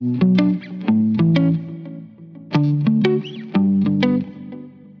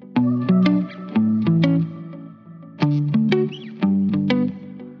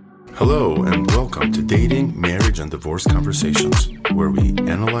Divorce Conversations, where we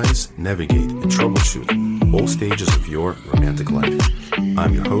analyze, navigate, and troubleshoot all stages of your romantic life.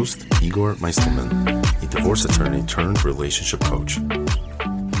 I'm your host, Igor Meistelman, a divorce attorney turned relationship coach.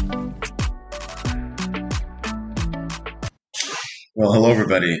 Well, hello,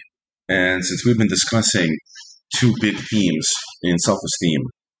 everybody. And since we've been discussing two big themes in self-esteem,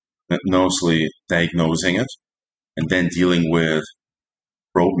 mostly diagnosing it and then dealing with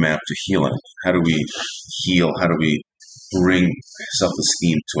roadmap to healing. How do we heal? How do we bring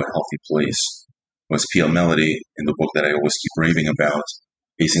self-esteem to a healthy place? As P.L. Melody, in the book that I always keep raving about,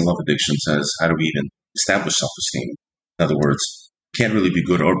 Facing Love Addiction, says, how do we even establish self-esteem? In other words, it can't really be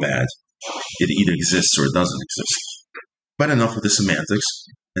good or bad. It either exists or it doesn't exist. But enough of the semantics.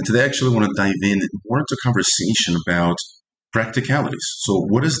 And today I actually want to dive in more into conversation about practicalities. So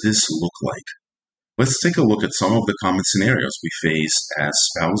what does this look like? Let's take a look at some of the common scenarios we face as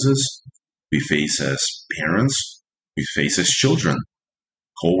spouses, we face as parents, we face as children,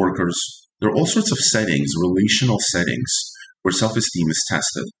 co-workers. There are all sorts of settings, relational settings, where self-esteem is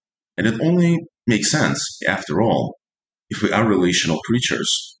tested. And it only makes sense, after all, if we are relational creatures,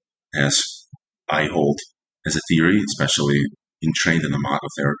 as I hold as a theory, especially trained in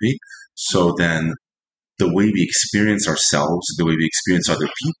imago-therapy. So then the way we experience ourselves, the way we experience other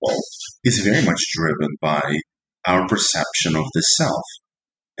people, is very much driven by our perception of the self,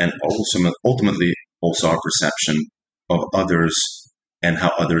 and also ultimately also our perception of others and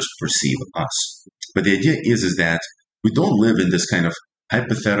how others perceive us. But the idea is that we don't live in this kind of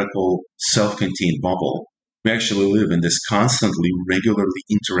hypothetical, self-contained bubble. We actually live in this constantly, regularly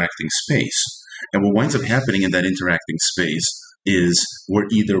interacting space. And what winds up happening in that interacting space is we're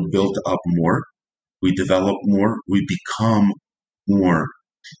either built up more, we develop more, we become more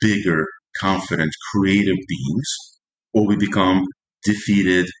bigger, confident, creative beings, or we become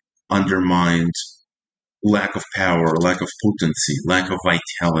defeated, undermined, lack of power, lack of potency, lack of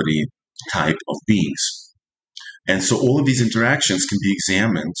vitality type of beings. And so all of these interactions can be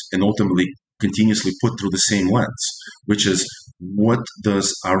examined and ultimately continuously put through the same lens, which is, what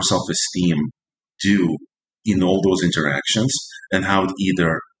does our self-esteem do in all those interactions, and how it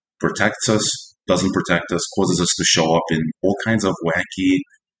either protects us, doesn't protect us, causes us to show up in all kinds of wacky,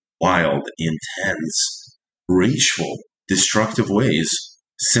 wild, intense, rageful, destructive ways,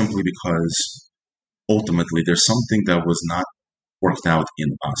 simply because ultimately there's something that was not worked out in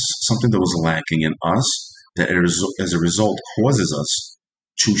us, something that was lacking in us, that as a result causes us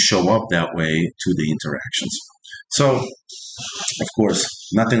to show up that way to the interactions. So, of course,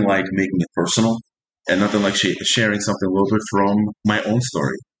 nothing like making it personal, and nothing like sharing something a little bit from my own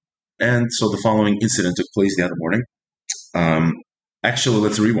story. And so the following incident took place the other morning. Actually,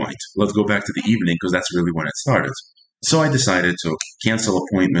 let's rewind. Let's go back to the evening, because that's really when it started. So I decided to cancel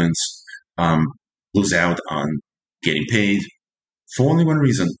appointments, lose out on getting paid, for only one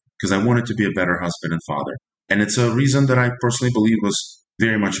reason, because I wanted to be a better husband and father. And it's a reason that I personally believe was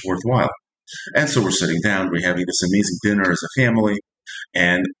very much worthwhile. And so we're sitting down, we're having this amazing dinner as a family,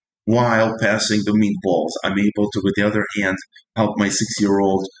 and while passing the meatballs, I'm able to, with the other hand, help my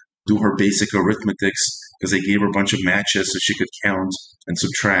 6-year-old do her basic arithmetics, because I gave her a bunch of matches so she could count and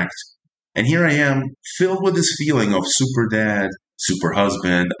subtract. And here I am, filled with this feeling of super dad, super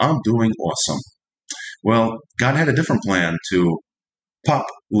husband, I'm doing awesome. Well, God had a different plan to pop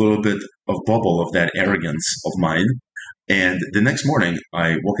a little bit of bubble of that arrogance of mine. And the next morning,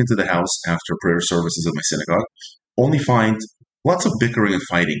 I walk into the house after prayer services at my synagogue, only find lots of bickering and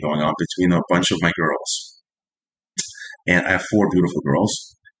fighting going on between a bunch of my girls. And I have 4 beautiful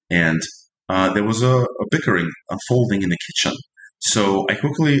girls. And there was a bickering unfolding in the kitchen. So I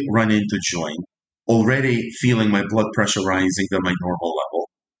quickly run in to join, already feeling my blood pressure rising to my normal level.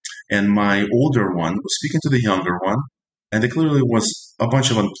 And my older one was speaking to the younger one, and there clearly was a bunch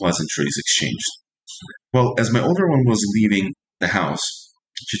of unpleasantries exchanged. Well, as my older one was leaving the house,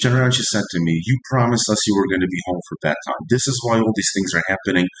 she turned around and she said to me, "You promised us you were going to be home for bedtime. This is why all these things are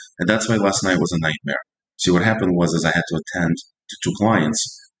happening, and that's why last night was a nightmare." See, what happened was I had to attend to 2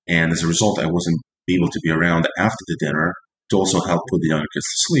 clients, and as a result, I wasn't able to be around after the dinner to also help put the younger kids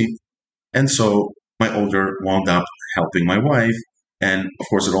to sleep. And so my older wound up helping my wife, and of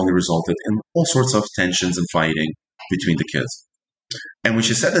course, it only resulted in all sorts of tensions and fighting between the kids. And when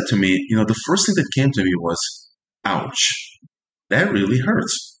she said that to me, the first thing that came to me was, ouch, that really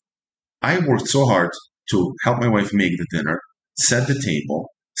hurts. I worked so hard to help my wife make the dinner, set the table,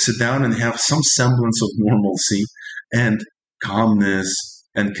 sit down and have some semblance of normalcy and calmness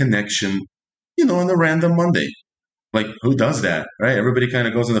and connection, on a random Monday. Like, who does that, right? Everybody kind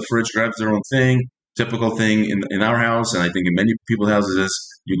of goes in the fridge, grabs their own thing, Typical thing in our house, and I think in many people's houses,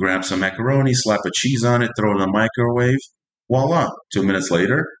 is you grab some macaroni, slap a cheese on it, throw it in the microwave. Voila. 2 minutes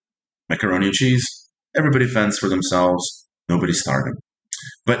later, macaroni and cheese. Everybody fends for themselves. Nobody's starving.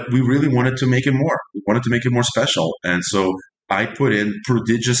 But we really wanted to make it more. We wanted to make it more special. And so I put in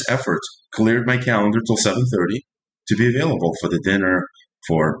prodigious effort, cleared my calendar till 7:30 to be available for the dinner,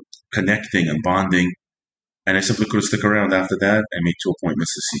 for connecting and bonding. And I simply couldn't stick around after that. I made 2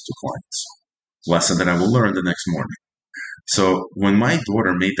 appointments to see 2 clients. Lesson that I will learn the next morning. So when my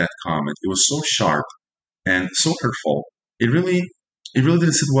daughter made that comment, it was so sharp and so hurtful. It really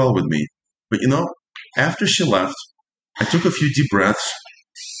didn't sit well with me. But after she left, I took a few deep breaths,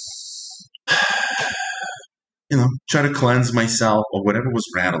 try to cleanse myself or whatever was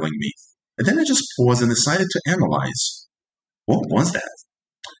rattling me. And then I just paused and decided to analyze. What was that?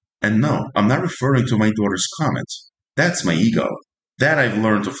 And no, I'm not referring to my daughter's comment. That's my ego. That I've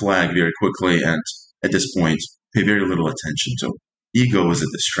learned to flag very quickly and, at this point, pay very little attention to. Ego is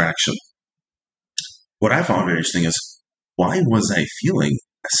a distraction. What I found very interesting is, why was I feeling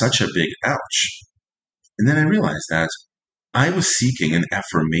such a big ouch? And then I realized that I was seeking an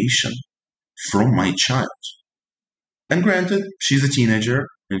affirmation from my child. And granted, she's a teenager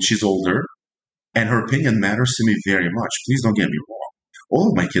and she's older, and her opinion matters to me very much. Please don't get me wrong. All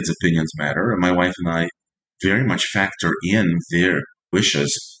of my kids' opinions matter, and my wife and I very much factor in their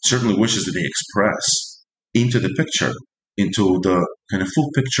wishes, certainly wishes that they express, into the picture, into the kind of full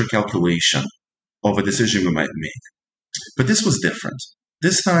picture calculation of a decision we might make. But this was different.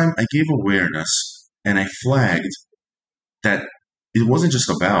 This time I gave awareness and I flagged that it wasn't just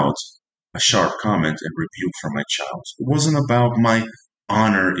about a sharp comment and rebuke from my child. It wasn't about my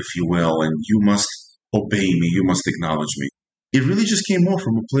honor, if you will, and you must obey me, you must acknowledge me. It really just came more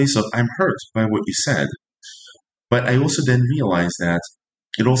from a place of, I'm hurt by what you said. But I also then realized that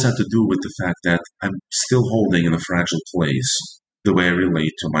it also had to do with the fact that I'm still holding in a fragile place the way I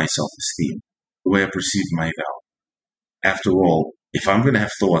relate to my self-esteem, the way I perceive my value. After all, if I'm going to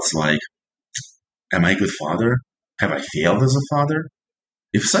have thoughts like, am I a good father? Have I failed as a father?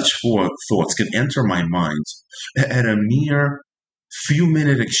 If such thoughts can enter my mind at a mere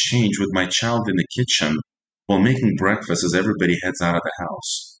few-minute exchange with my child in the kitchen while making breakfast as everybody heads out of the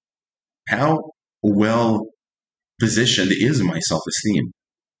house, how well positioned is my self-esteem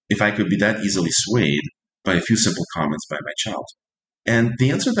if I could be that easily swayed by a few simple comments by my child? And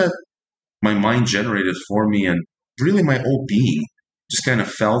the answer that my mind generated for me, and really my whole being, just kind of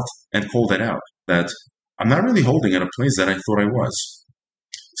felt and called it out, that I'm not really holding at a place that I thought I was.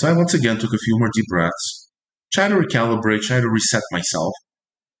 So I once again took a few more deep breaths, tried to recalibrate, tried to reset myself,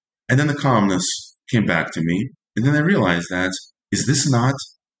 and then the calmness came back to me, and then I realized that, is this not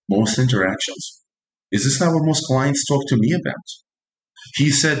most interactions? Is this not what most clients talk to me about?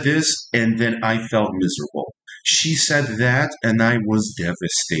 He said this, and then I felt miserable. She said that, and I was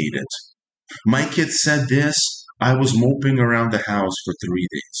devastated. My kid said this, I was moping around the house for 3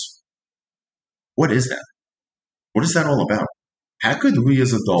 days. What is that? What is that all about? How could we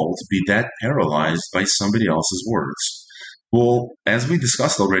as adults be that paralyzed by somebody else's words? Well, as we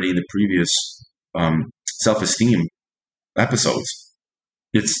discussed already in the previous self-esteem episodes,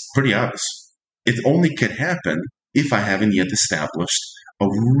 it's pretty obvious. It only could happen if I haven't yet established a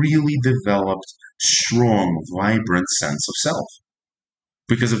really developed, strong, vibrant sense of self.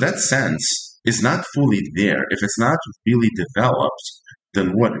 Because if that sense is not fully there, if it's not really developed,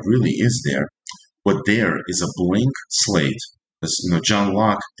 then what really is there? What there is a blank slate. As John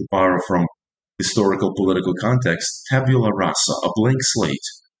Locke, to borrow from historical political context, tabula rasa, a blank slate.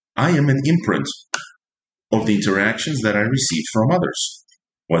 I am an imprint of the interactions that I receive from others,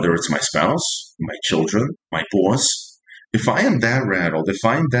 whether it's my spouse, my children, my boss. If I am that rattled, if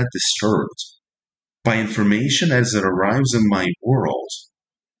I am that disturbed by information as it arrives in my world,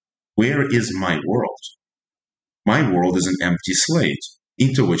 where is my world? My world is an empty slate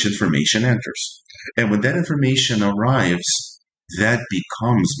into which information enters. And when that information arrives, that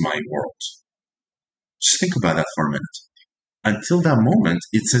becomes my world. Just think about that for a minute. Until that moment,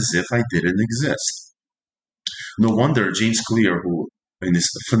 it's as if I didn't exist. No wonder James Clear, who in this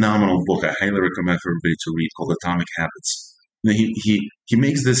phenomenal book I highly recommend for everybody to read called Atomic Habits, he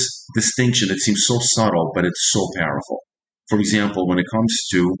makes this distinction that seems so subtle, but it's so powerful. For example, when it comes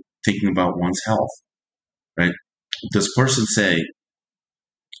to thinking about one's health, right? Does a person say,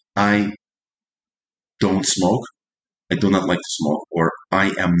 I don't smoke, I do not like to smoke, or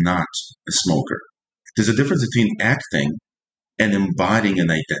I am not a smoker? There's a difference between acting and embodying an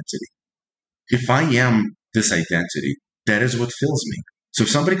identity. If I am this identity, that is what fills me. So if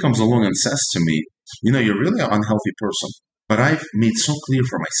somebody comes along and says to me, you're really an unhealthy person, but I've made so clear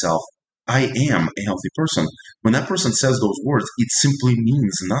for myself I am a healthy person. When that person says those words, it simply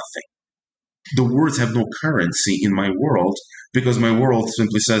means nothing. The words have no currency in my world because my world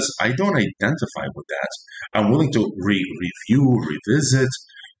simply says, I don't identify with that. I'm willing to review, revisit,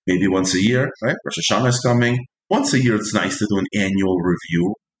 maybe once a year, right? Rosh Hashanah is coming. Once a year, it's nice to do an annual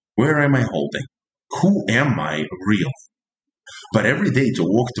review. Where am I holding? Who am I real? But every day to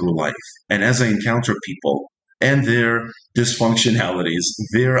walk through life, and as I encounter people and their dysfunctionalities,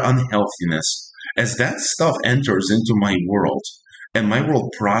 their unhealthiness, as that stuff enters into my world, and my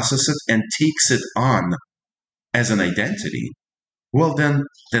world processes it and takes it on as an identity, well, then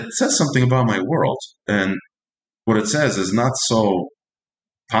that says something about my world. And what it says is not so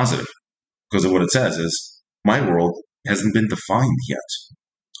positive, because what it says is my world hasn't been defined yet.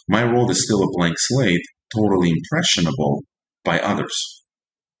 My world is still a blank slate, totally impressionable by others.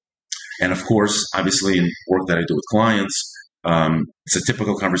 And of course, obviously, in work that I do with clients, it's a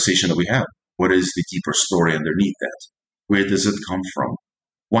typical conversation that we have. What is the deeper story underneath that? Where does it come from?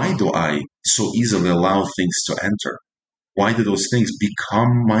 Why do I so easily allow things to enter? Why do those things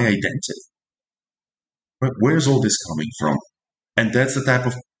become my identity? But where's all this coming from? And that's the type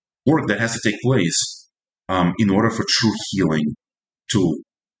of work that has to take place in order for true healing to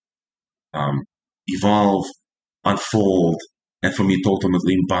evolve, unfold, and for me to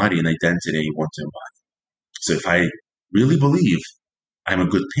ultimately embody an identity I want to embody. So if I really believe I'm a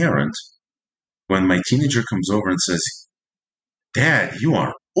good parent, when my teenager comes over and says, Dad, you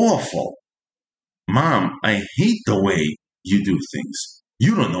are awful. Mom, I hate the way you do things.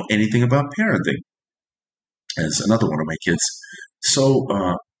 You don't know anything about parenting. As another one of my kids so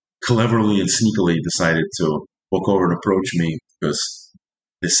cleverly and sneakily decided to walk over and approach me because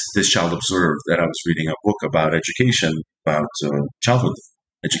this child observed that I was reading a book about education, about childhood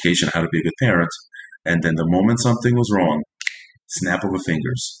education, how to be a good parent. And then the moment something was wrong, snap of the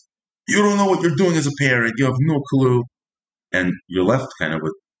fingers. You don't know what you're doing as a parent. You have no clue. And you're left kind of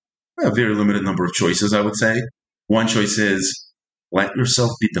with a very limited number of choices, I would say. One choice is let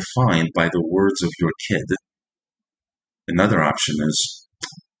yourself be defined by the words of your kid. Another option is,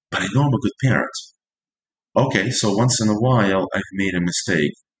 but I know I'm a good parent. Okay, so once in a while, I've made a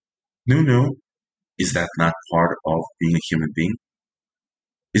mistake. No. Is that not part of being a human being?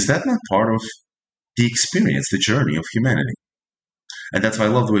 Is that not part of the experience, the journey of humanity? And that's why I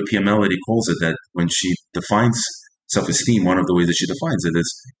love the way Pia Mellody calls it, that when she defines self-esteem, one of the ways that she defines it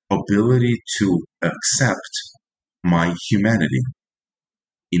is ability to accept my humanity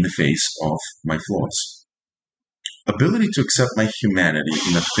in the face of my flaws. Ability to accept my humanity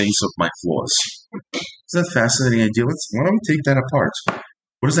in the face of my flaws. Is that fascinating idea? Why don't we take that apart?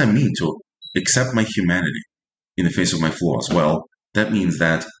 What does that mean to accept my humanity in the face of my flaws? Well, that means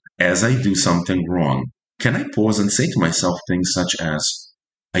that as I do something wrong, can I pause and say to myself things such as,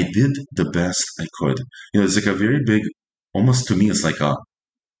 I did the best I could. It's like a very big, almost to me, it's like a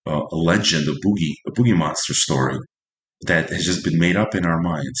legend, a boogie monster story that has just been made up in our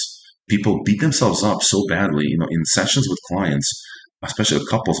minds. People beat themselves up so badly, in sessions with clients, especially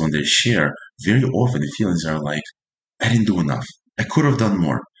couples when they share, very often the feelings are like, I didn't do enough. I could have done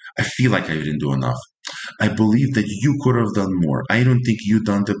more. I feel like I didn't do enough. I believe that you could have done more. I don't think you've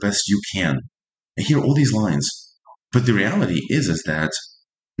done the best you can. I hear all these lines. But the reality is that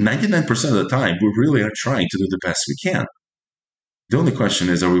 99% of the time, we really are trying to do the best we can. The only question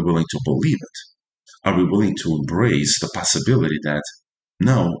is, are we willing to believe it? Are we willing to embrace the possibility that,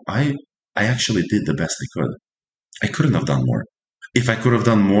 no, I actually did the best I could. I couldn't have done more. If I could have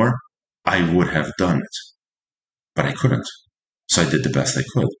done more, I would have done it. But I couldn't. So I did the best I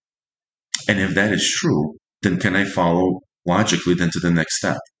could. And if that is true, then can I follow logically then to the next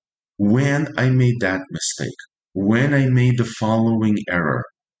step? When I made that mistake, when I made the following error,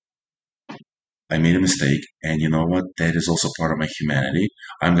 I made a mistake, and you know what? That is also part of my humanity.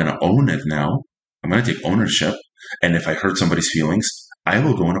 I'm going to own it now. I'm going to take ownership. And if I hurt somebody's feelings, I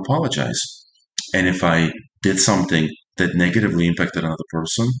will go and apologize. And if I did something that negatively impacted another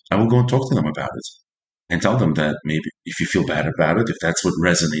person, I will go and talk to them about it and tell them that maybe if you feel bad about it, if that's what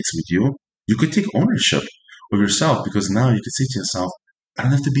resonates with you, you could take ownership of yourself, because now you could say to yourself, I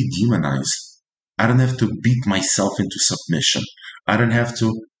don't have to be demonized. I don't have to beat myself into submission. I don't have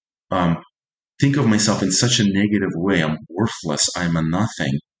to think of myself in such a negative way. I'm worthless. I'm a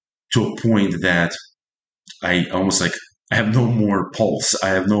nothing, to a point that I have no more pulse. I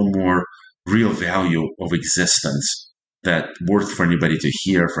have no more real value of existence that worth for anybody to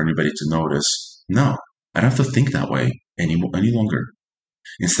hear, for anybody to notice. No, I don't have to think that way any longer.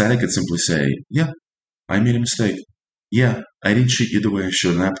 Instead, I could simply say, yeah, I made a mistake. Yeah, I didn't treat you the way I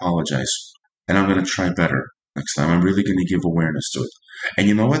should, and I apologize. And I'm going to try better. next time I'm really going to give awareness to it. And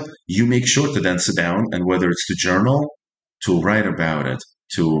you know what? You make sure to then sit down, and whether it's to journal, to write about it,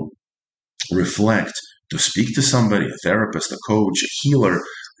 to reflect, to speak to somebody, a therapist, a coach, a healer,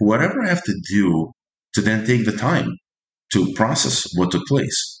 whatever I have to do to then take the time to process what took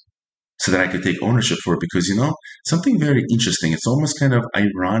place so that I could take ownership for it. Because, something very interesting, it's almost kind of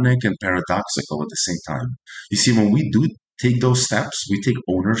ironic and paradoxical at the same time. You see, when we do take those steps, we take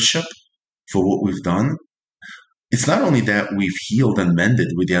ownership for what we've done. It's not only that we've healed and mended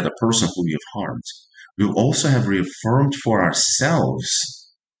with the other person who we have harmed, we also have reaffirmed for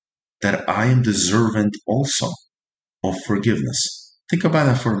ourselves that I am deserving also of forgiveness. Think about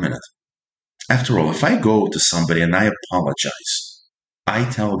that for a minute. After all, if I go to somebody and I apologize, I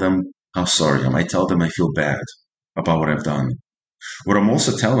tell them how sorry I am. I tell them I feel bad about what I've done. What I'm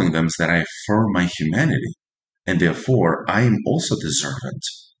also telling them is that I affirm my humanity, and therefore I am also deserving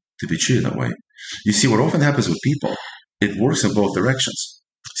to be treated that way. You see, what often happens with people, it works in both directions.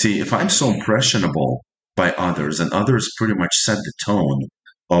 See, if I'm so impressionable by others, and others pretty much set the tone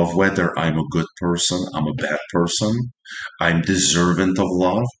of whether I'm a good person, I'm a bad person, I'm deserving of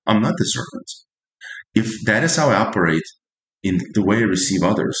love, I'm not deserving. If that is how I operate in the way I receive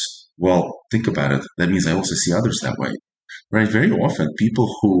others, well, think about it. That means I also see others that way, right? Very often,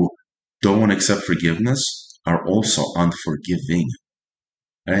 people who don't want to accept forgiveness are also unforgiving.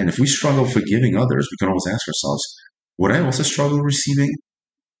 Right? And if we struggle forgiving others, we can always ask ourselves, would I also struggle receiving?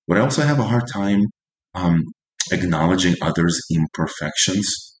 Would I also have a hard time acknowledging others'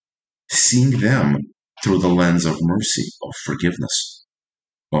 imperfections, seeing them through the lens of mercy, of forgiveness,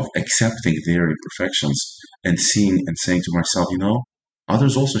 of accepting their imperfections, and seeing and saying to myself,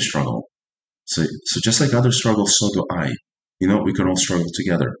 others also struggle. So just like others struggle, so do I. We can all struggle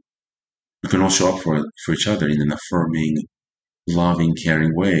together. We can all show up for each other in an affirming, loving,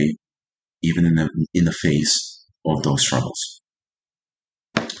 caring way, even in the face of those struggles.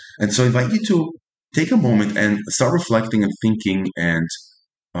 And so I invite you to take a moment and start reflecting and thinking and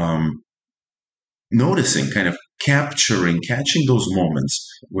noticing, kind of catching those moments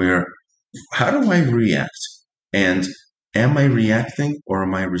where, how do I react? And am I reacting or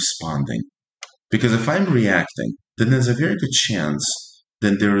am I responding? Because if I'm reacting, then there's a very good chance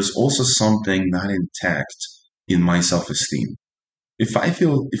that there is also something not intact in my self-esteem. If I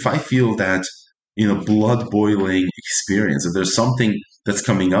feel that, blood boiling experience, if there's something that's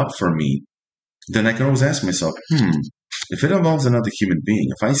coming up for me, then I can always ask myself, if it involves another human being,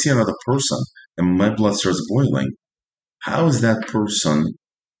 if I see another person and my blood starts boiling, how is that person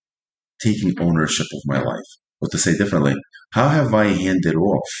taking ownership of my life? Or to say differently, how have I handed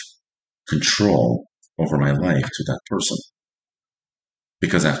off control over my life to that person?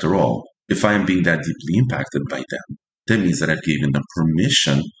 Because after all, if I am being that deeply impacted by them, that means that I've given them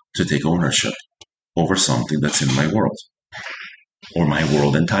permission to take ownership over something that's in my world, or my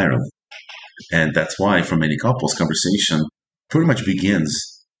world entirely. And that's why for many couples, conversation pretty much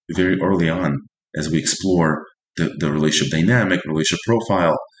begins very early on as we explore the relationship dynamic, relationship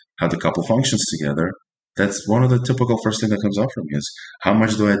profile, how the couple functions together. That's one of the typical first thing that comes up for me is, how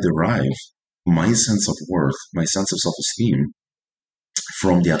much do I derive my sense of worth, my sense of self-esteem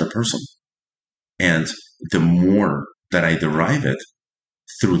from the other person? And the more that I derive it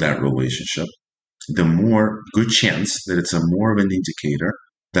through that relationship, the more good chance that it's a more of an indicator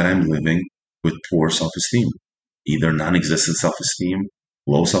that I'm living with poor self-esteem, either non-existent self-esteem,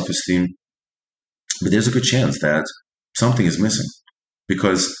 low self-esteem. But there's a good chance that something is missing,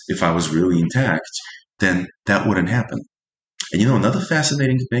 because if I was really intact, then that wouldn't happen. And another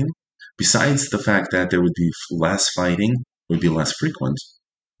fascinating thing, besides the fact that there would be less fighting, would be less frequent,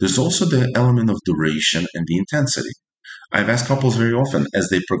 there's also the element of duration and the intensity. I've asked couples very often, as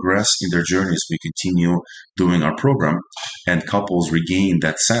they progress in their journeys, we continue doing our program, and couples regain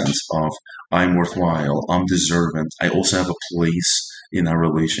that sense of, I'm worthwhile, I'm deserving, I also have a place in our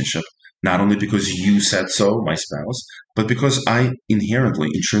relationship, not only because you said so, my spouse, but because I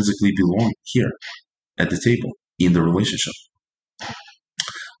intrinsically belong here at the table in the relationship.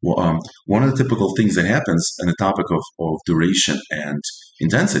 Well, one of the typical things that happens on the topic of duration and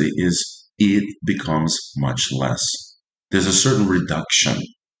intensity is it becomes much less. There's a certain reduction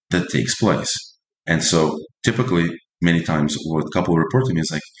that takes place. And so typically, many times, what a couple report to me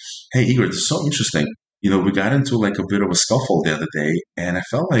is like, hey, Igor, this is so interesting. We got into like a bit of a scuffle the other day, and I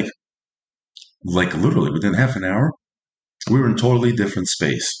felt like literally within half an hour, we were in totally different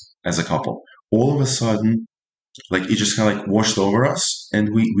space as a couple. All of a sudden, it just kind of washed over us,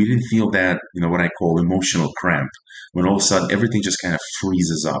 and we didn't feel that, what I call emotional cramp, when all of a sudden everything just kind of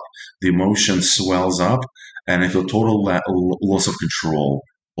freezes up. The emotion swells up, and I feel total loss of control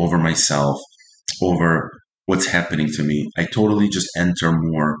over myself, over what's happening to me. I totally just enter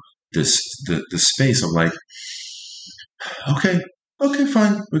more the space of like, okay,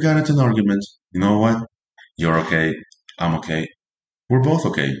 fine. We got into an argument. You know what? You're okay. I'm okay. We're both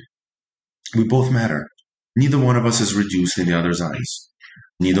okay. We both matter. Neither one of us is reduced in the other's eyes.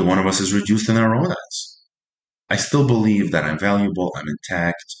 Neither one of us is reduced in our own eyes. I still believe that I'm valuable, I'm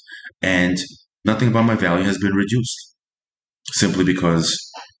intact, and nothing about my value has been reduced simply because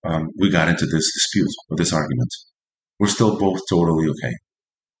we got into this dispute or this argument. We're still both totally okay.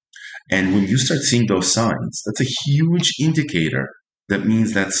 And when you start seeing those signs, that's a huge indicator. That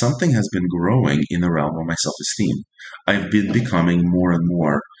means that something has been growing in the realm of my self-esteem. I've been becoming more and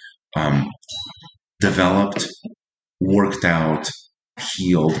more developed, worked out,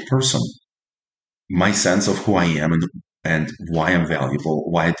 healed person. My sense of who I am and why I'm valuable,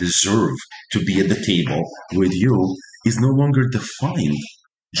 why I deserve to be at the table with you is no longer defined,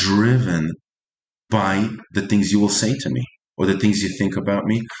 driven by the things you will say to me, or the things you think about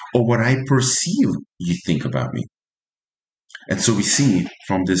me, or what I perceive you think about me. And so we see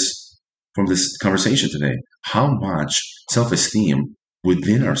from this conversation today how much self-esteem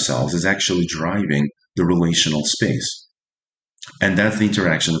within ourselves is actually driving the relational space. And that's the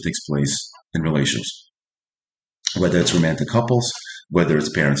interaction that takes place in relations. Whether it's romantic couples, whether it's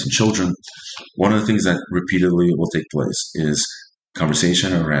parents and children, one of the things that repeatedly will take place is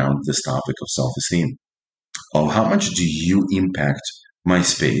conversation around this topic of self-esteem. Oh, how much do you impact my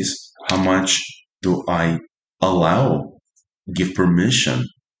space? How much do I allow, give permission,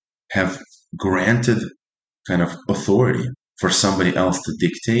 have granted kind of authority for somebody else to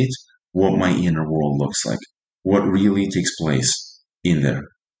dictate what my inner world looks like, what really takes place in there?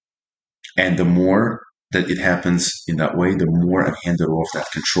 And the more that it happens in that way, the more I've handed off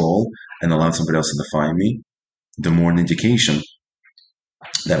that control and allowed somebody else to define me, the more an indication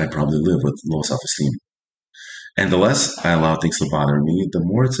that I probably live with low self-esteem. And the less I allow things to bother me, the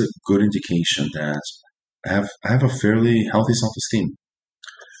more it's a good indication that I have a fairly healthy self-esteem.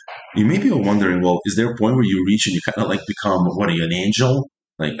 You may be wondering, well, is there a point where you reach and you kind of like become, what are you, an angel?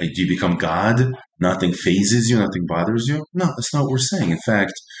 Like, do you become God? Nothing phases you, nothing bothers you? No, that's not what we're saying. In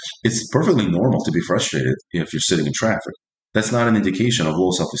fact, it's perfectly normal to be frustrated if you're sitting in traffic. That's not an indication of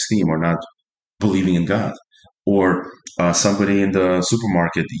low self-esteem or not believing in God. Or somebody in the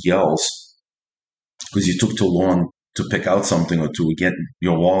supermarket yells because you took too long to pick out something or to get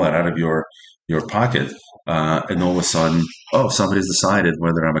your wallet out of your pocket. And all of a sudden, somebody's decided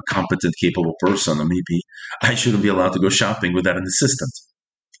whether I'm a competent, capable person, or maybe I shouldn't be allowed to go shopping without an assistant.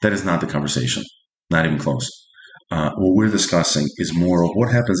 That is not the conversation, not even close. What we're discussing is more of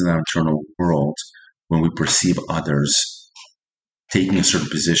what happens in our internal world when we perceive others taking a certain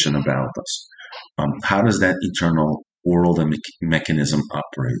position about us. How does that internal world and mechanism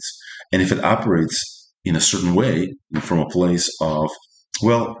operates? And if it operates in a certain way, from a place of,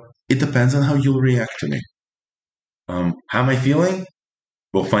 well, it depends on how you'll react to me. How am I feeling?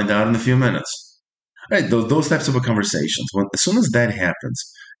 We'll find out in a few minutes. Right, those types of conversations. As soon as that happens,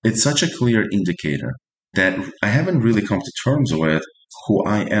 it's such a clear indicator that I haven't really come to terms with who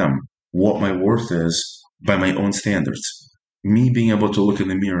I am, what my worth is by my own standards. Me being able to look in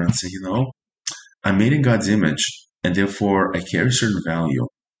the mirror and say, I'm made in God's image, and therefore I carry certain value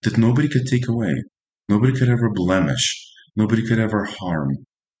that nobody could take away. Nobody could ever blemish. Nobody could ever harm.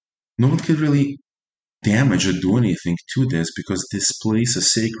 No one could really damage or do anything to this because this place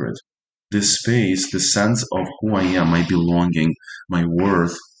is sacred. This space, the sense of who I am, my belonging, my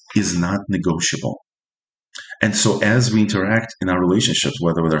worth is not negotiable. And so as we interact in our relationships,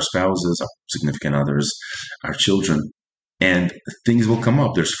 whether with our spouses, our significant others, our children, and things will come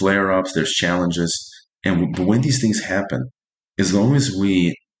up. There's flare-ups, there's challenges. But when these things happen, as long as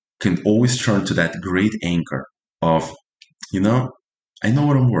we can always turn to that great anchor of, I know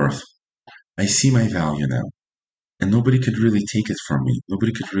what I'm worth. I see my value now. And nobody could really take it from me.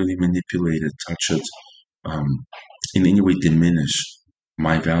 Nobody could really manipulate it, touch it, in any way diminish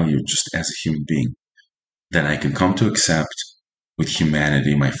my value just as a human being. Then I can come to accept with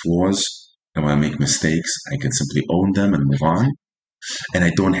humanity my flaws. And when I make mistakes, I can simply own them and move on. And I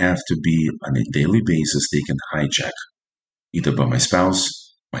don't have to be on a daily basis taken hijack, either by my spouse,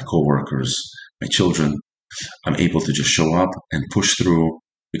 my coworkers, my children. I'm able to just show up and push through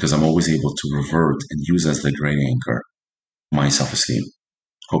because I'm always able to revert and use as the great anchor my self-esteem.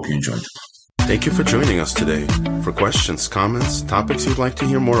 Hope you enjoyed. Thank you for joining us today. For questions, comments, topics you'd like to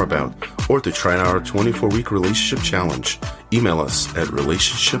hear more about, or to try out our 24-week relationship challenge, email us at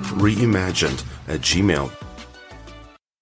relationshipreimagined@gmail.com.